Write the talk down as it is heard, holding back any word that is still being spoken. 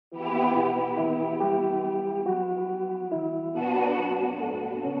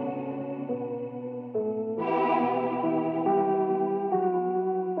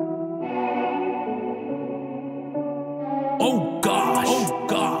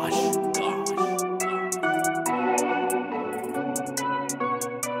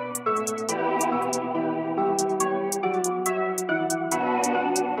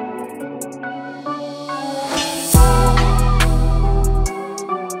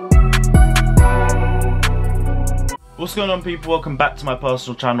What's going on, people? Welcome back to my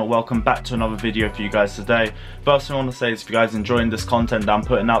personal channel. Welcome back to another video for you guys today. First thing I want to say is if you guys are enjoying this content that I'm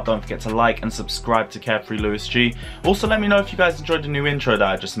putting out, don't forget to like and subscribe to Carefree Lewis G. Also let me know if you guys enjoyed the new intro that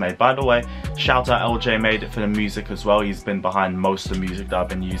I just made. By the way, shout out LJ made it for the music as well. He's been behind most of the music that I've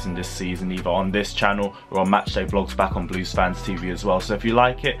been using this season, either on this channel or on Matchday Vlogs back on Blues Fans TV as well. So if you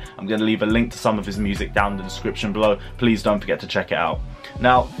like it, I'm going to leave a link to some of his music down in the description below. Please don't forget to check it out.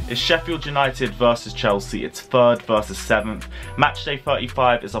 Now, it's Sheffield United versus Chelsea. It's 3rd versus 7th. Matchday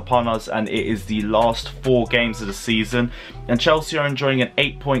 35 is upon us and it is the last 4 games of the season. And Chelsea are enjoying an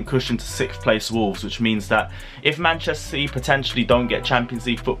 8-point cushion to 6th place Wolves, which means that if Manchester City potentially don't get Champions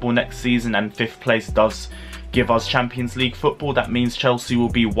League football next season and 5th place does give us Champions League football, that means Chelsea will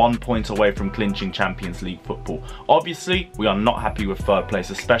be 1 point away from clinching Champions League football. Obviously, we are not happy with 3rd place,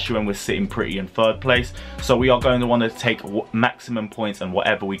 especially when we're sitting pretty in 3rd place. So we are going to want to take maximum points and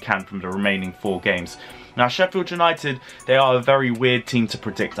whatever we can from the remaining 4 games. Now, Sheffield United, they are a very weird team to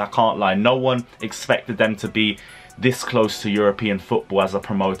predict, I can't lie. No one expected them to be this close to European football as a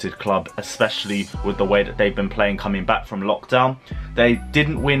promoted club, especially with the way that they've been playing coming back from lockdown. They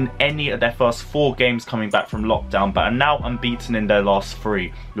didn't win any of their first 4 games coming back from lockdown, but are now unbeaten in their last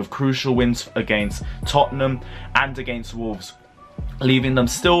 3, with crucial wins against Tottenham and against Wolves, leaving them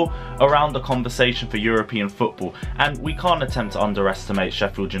still around the conversation for European football. And we can't attempt to underestimate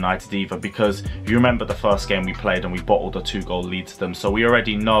Sheffield United either, because you remember the first game we played and we bottled a 2-goal lead to them, so we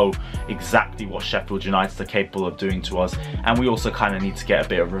already know exactly what Sheffield United are capable of doing to us. And we also kind of need to get a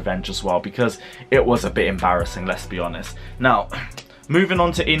bit of revenge as well, because it was a bit embarrassing, let's be honest. Now, moving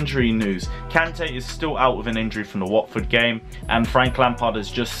on to injury news. Kante is still out with an injury from the Watford game, and Frank Lampard has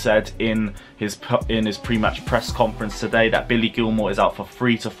just said in his pre-match press conference today that Billy Gilmour is out for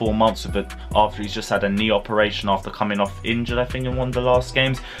 3 to 4 months with it after he's just had a knee operation after coming off injured, I think, in one of the last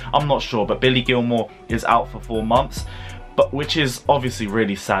games. I'm not sure, but Billy Gilmour is out for 4 months. But which is obviously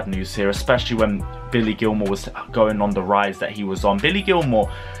really sad news here, especially when Billy Gilmour was going on the rise that he was on. Billy Gilmour,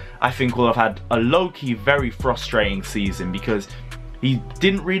 I think, will have had a low-key, very frustrating season, because he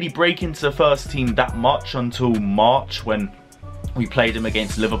didn't really break into the first team that much until March, when we played him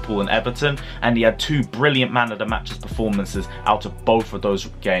against Liverpool and Everton, and he had 2 brilliant man of the matches performances out of both of those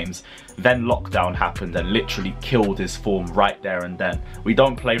games. Then lockdown happened and literally killed his form right there and then. We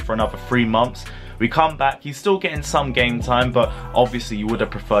don't play for another 3 months. We come back, he's still getting some game time, but obviously you would have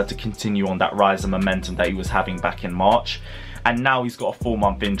preferred to continue on that rise of momentum that he was having back in March. And now he's got a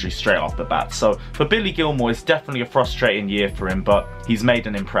 4-month injury straight off the bat. So for Billy Gilmour, it's definitely a frustrating year for him, but he's made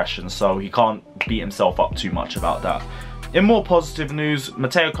an impression, so he can't beat himself up too much about that. In more positive news,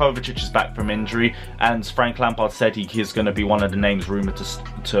 Mateo Kovacic is back from injury, and Frank Lampard said he is going to be one of the names rumoured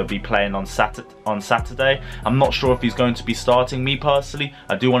to be playing on Saturday. I'm not sure if he's going to be starting. Me personally,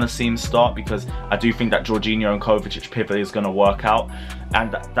 I do want to see him start, because I do think that Jorginho and Kovacic pivot is going to work out,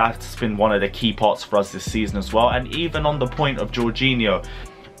 and that's been one of the key parts for us this season as well. And even on the point of Jorginho,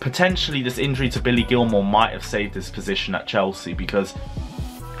 potentially this injury to Billy Gilmour might have saved his position at Chelsea, because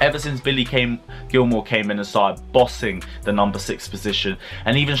ever since Billy Gilmour came in and started bossing the number 6 position,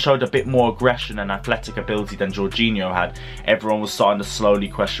 and even showed a bit more aggression and athletic ability than Jorginho had, everyone was starting to slowly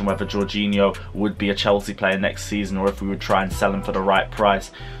question whether Jorginho would be a Chelsea player next season, or if we would try and sell him for the right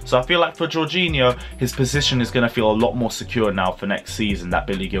price. So I feel like for Jorginho, his position is going to feel a lot more secure now for next season that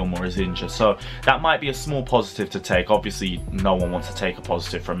Billy Gilmour is injured. So that might be a small positive to take. Obviously, no one wants to take a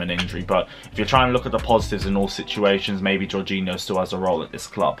positive from an injury, but if you're trying to look at the positives in all situations, maybe Jorginho still has a role at this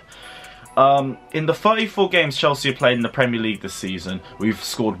club. In the 34 games Chelsea have played in the Premier League this season, we've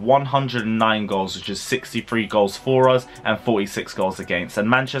scored 109 goals, which is 63 goals for us and 46 goals against. And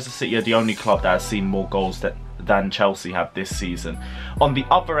Manchester City are the only club that has seen more goals than Chelsea have this season. On the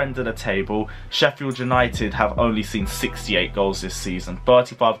other end of the table, Sheffield United have only seen 68 goals this season,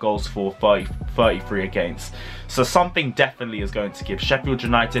 35 goals for, 33 against. So something definitely is going to give. Sheffield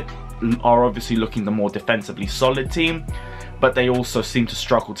United are obviously looking the more defensively solid team, but they also seem to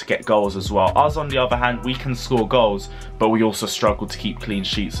struggle to get goals as well. Us, on the other hand, we can score goals, but we also struggle to keep clean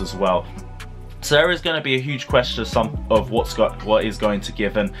sheets as well. So there is going to be a huge question of what is going to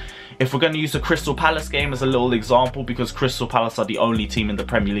give. And if we're going to use the Crystal Palace game as a little example, because Crystal Palace are the only team in the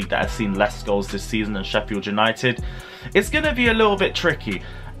Premier League that has seen less goals this season than Sheffield United, it's going to be a little bit tricky.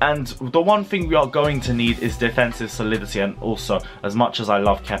 And the one thing we are going to need is defensive solidity. And also, as much as I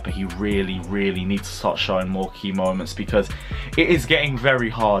love Kepa, he really needs to start showing more key moments, because it is getting very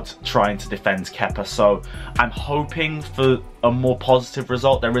hard trying to defend Kepa. So I'm hoping for a more positive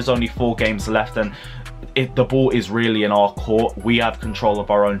result. There is only 4 games left, and if the ball is really in our court, we have control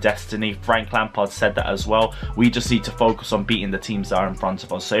of our own destiny. Frank Lampard said that as well. We just need to focus on beating the teams that are in front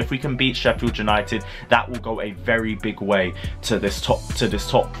of us. So if we can beat Sheffield United, that will go a very big way to this top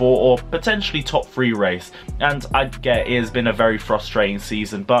 4 or potentially top 3 race. And I get it has been a very frustrating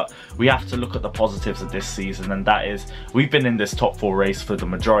season, but we have to look at the positives of this season, and that is we've been in this top 4 race for the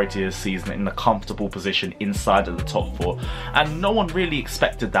majority of the season in a comfortable position inside of the top 4, and no one really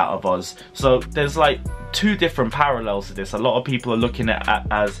expected that of us. So there's like 2 different parallels to this. A lot of people are looking at it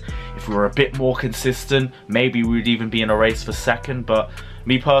as if we were a bit more consistent, maybe we would even be in a race for second, but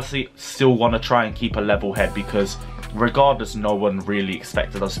me personally still want to try and keep a level head, because regardless, no one really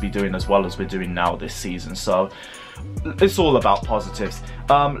expected us to be doing as well as we're doing now this season. So it's all about positives.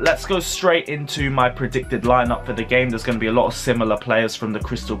 Let's go straight into my predicted lineup for the game. There's going to be a lot of similar players from the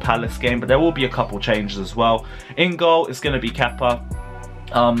Crystal Palace game, but there will be a couple changes as well. In goal, it's going to be Kepa.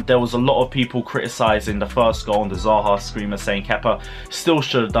 There was a lot of people criticising the first goal on the Zaha screamer, saying Kepa still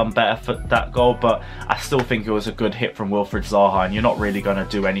should have done better for that goal, but I still think it was a good hit from Wilfried Zaha, and you're not really going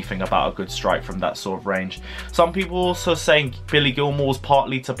to do anything about a good strike from that sort of range. Some people also saying Billy Gilmour was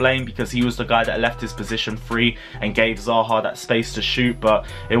partly to blame because he was the guy that left his position free and gave Zaha that space to shoot, but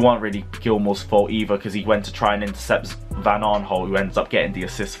it wasn't really Gilmour's fault either, because he went to try and intercept Van Aanholt, who ends up getting the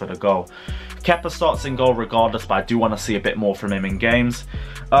assist for the goal. Kepa starts in goal regardless, but I do want to see a bit more from him in games.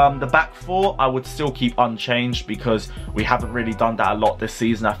 The back 4 I would still keep unchanged, because we haven't really done that a lot this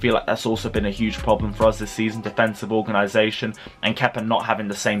season. I feel like that's also been a huge problem for us this season, defensive organisation, and Kepa not having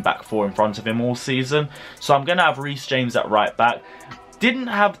the same back 4 in front of him all season. So I'm going to have Reece James at right back. Didn't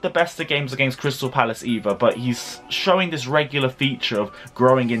have the best of games against Crystal Palace either, but he's showing this regular feature of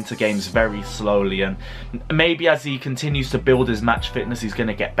growing into games very slowly, and maybe as he continues to build his match fitness, he's going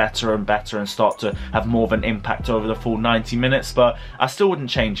to get better and better and start to have more of an impact over the full 90 minutes, but I still wouldn't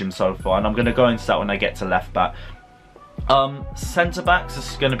change him so far, and I'm going to go into that when I get to left back. Centre backs,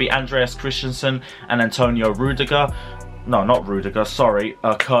 this is going to be Andreas Christensen and Antonio Rudiger. No, not Rudiger, sorry,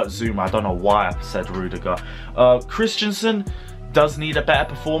 Kurt Zouma. I don't know why I said Rudiger. Christensen does need a better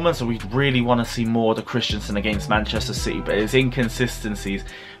performance, and we really want to see more of the Christensen against Manchester City, but his inconsistencies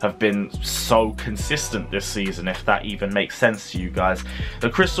have been so consistent this season, if that even makes sense to you guys. The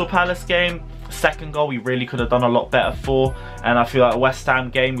Crystal Palace game, second goal we really could have done a lot better for, and I feel like the West Ham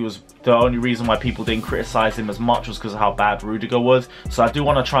game, was the only reason why people didn't criticise him as much was because of how bad Rudiger was. So I do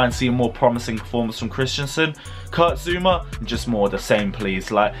want to try and see a more promising performance from Christensen. Kurt Zouma, just more of the same please.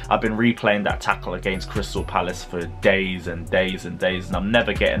 Like, I've been replaying that tackle against Crystal Palace for days and days and days, and I'm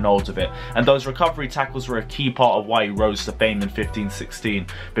never getting old of it. And those recovery tackles were a key part of why he rose to fame in 15-16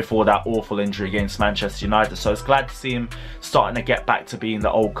 before that awful injury against Manchester United. So it's glad to see him starting to get back to being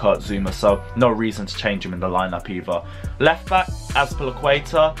the old Kurt Zouma, so no reason to change him in the lineup either. Left back,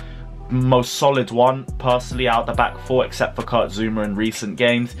 Azpilicueta, most solid one personally out the back 4, except for Kurt Zouma in recent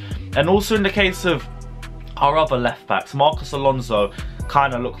games. And also in the case of our other left backs, Marcos Alonso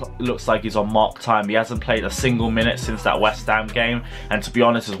kind of looks like he's on mark time. He hasn't played a single minute since that West Ham game, and to be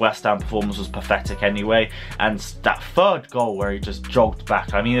honest, his West Ham performance was pathetic anyway. And that third goal where he just jogged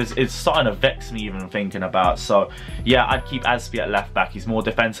back, I mean, it's starting to vex me even thinking about. So yeah, I'd keep Azpi at left back. He's more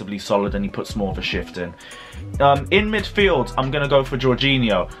defensively solid and he puts more of a shift in. In midfield, I'm going to go for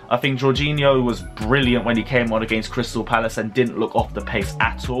Jorginho. I think Jorginho was brilliant when he came on against Crystal Palace and didn't look off the pace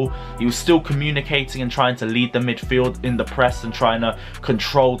at all. He was still communicating and trying to lead the midfield in the press and trying to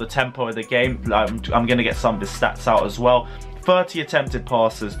control the tempo of the game. I'm going to get some of his stats out as well. 30 attempted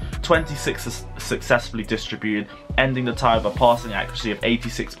passes, 26 successfully distributed, ending the tie with a passing accuracy of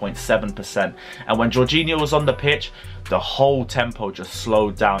 86.7%. And when Jorginho was on the pitch, the whole tempo just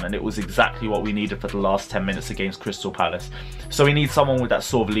slowed down, and it was exactly what we needed for the last 10 minutes against Crystal Palace. So we need someone with that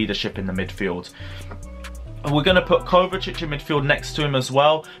sort of leadership in the midfield. We're going to put Kovacic in midfield next to him as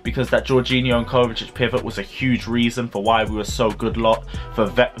well, because that Jorginho and Kovacic pivot was a huge reason for why we were so good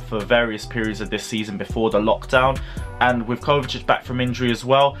for various periods of this season before the lockdown. And with Kovacic back from injury as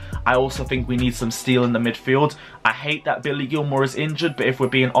well, I also think we need some steel in the midfield. I hate that Billy Gilmour is injured, but if we're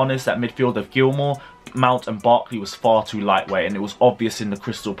being honest, that midfield of Gilmour, Mount and Barkley was far too lightweight, and it was obvious in the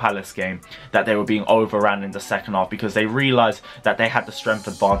Crystal Palace game that they were being overran in the second half because they realised that they had the strength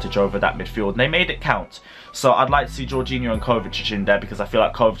advantage over that midfield and they made it count. So I'd like to see Jorginho and Kovacic in there because I feel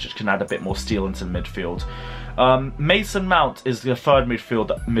like Kovacic can add a bit more steel into the midfield. Mason Mount is the third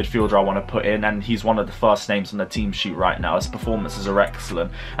midfielder I want to put in, and he's one of the first names on the team sheet right now. His performances are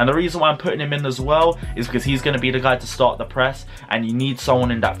excellent, and the reason why I'm putting him in as well is because he's going to be the guy to start the press, and you need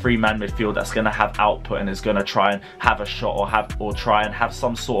someone in that three-man midfield that's going to have output and is going to try and have a shot or try and have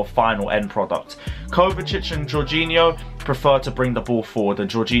some sort of final end product. Kovacic and Jorginho, prefer to bring the ball forward and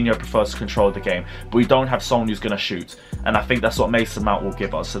Jorginho prefers to control the game, but we don't have someone who's going to shoot, and I think that's what Mason Mount will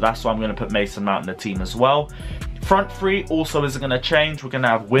give us. So that's why I'm going to put Mason Mount in the team as well. Front three also isn't going to change. We're going to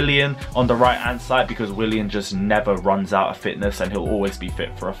have Willian on the right hand side because Willian just never runs out of fitness and he'll always be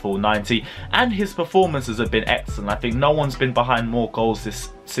fit for a full 90, and his performances have been excellent. I think no one's been behind more goals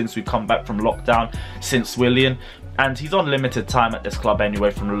since we've come back from lockdown since Willian, and he's on limited time at this club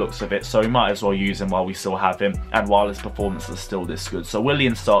anyway from the looks of it, so we might as well use him while we still have him and while his performance is still this good. So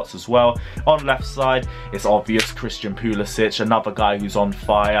Willian starts as well. On left side, it's obvious, Christian Pulisic, another guy who's on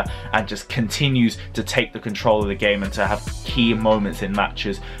fire and just continues to take the control of the game and to have key moments in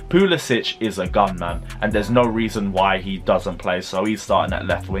matches. Pulisic is a gunman and there's no reason why he doesn't play, so he's starting at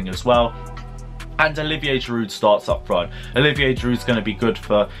left wing as well. And Olivier Giroud starts up front. Olivier Giroud's going to be good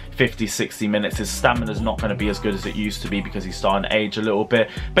for 50-60 minutes. His stamina's not going to be as good as it used to be because he's starting to age a little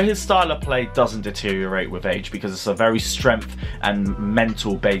bit. But his style of play doesn't deteriorate with age because it's a very strength and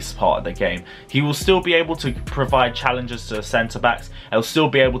mental based part of the game. He will still be able to provide challenges to the centre-backs. He'll still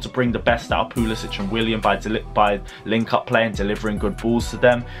be able to bring the best out of Pulisic and Willian by link-up play and delivering good balls to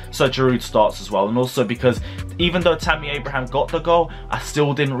them. So Giroud starts as well. And also because even though Tammy Abraham got the goal, I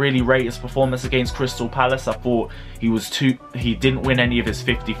still didn't really rate his performance against Crystal Palace. I thought he didn't win any of his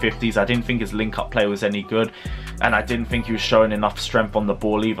 50-50s. I didn't think his link-up play was any good, and I didn't think he was showing enough strength on the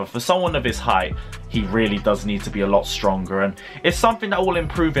ball either. For someone of his height, he really does need to be a lot stronger, and it's something that will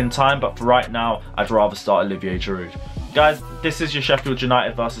improve in time, but for right now, I'd rather start Olivier Giroud. Guys, this is your Sheffield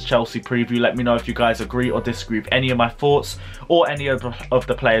United versus Chelsea preview. Let me know if you guys agree or disagree with any of my thoughts or any of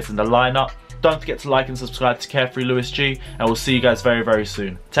the players in the lineup. Don't forget to like and subscribe to Carefree Lewis G, and we'll see you guys very, very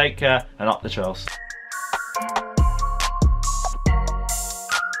soon. Take care, and up the Chelsea.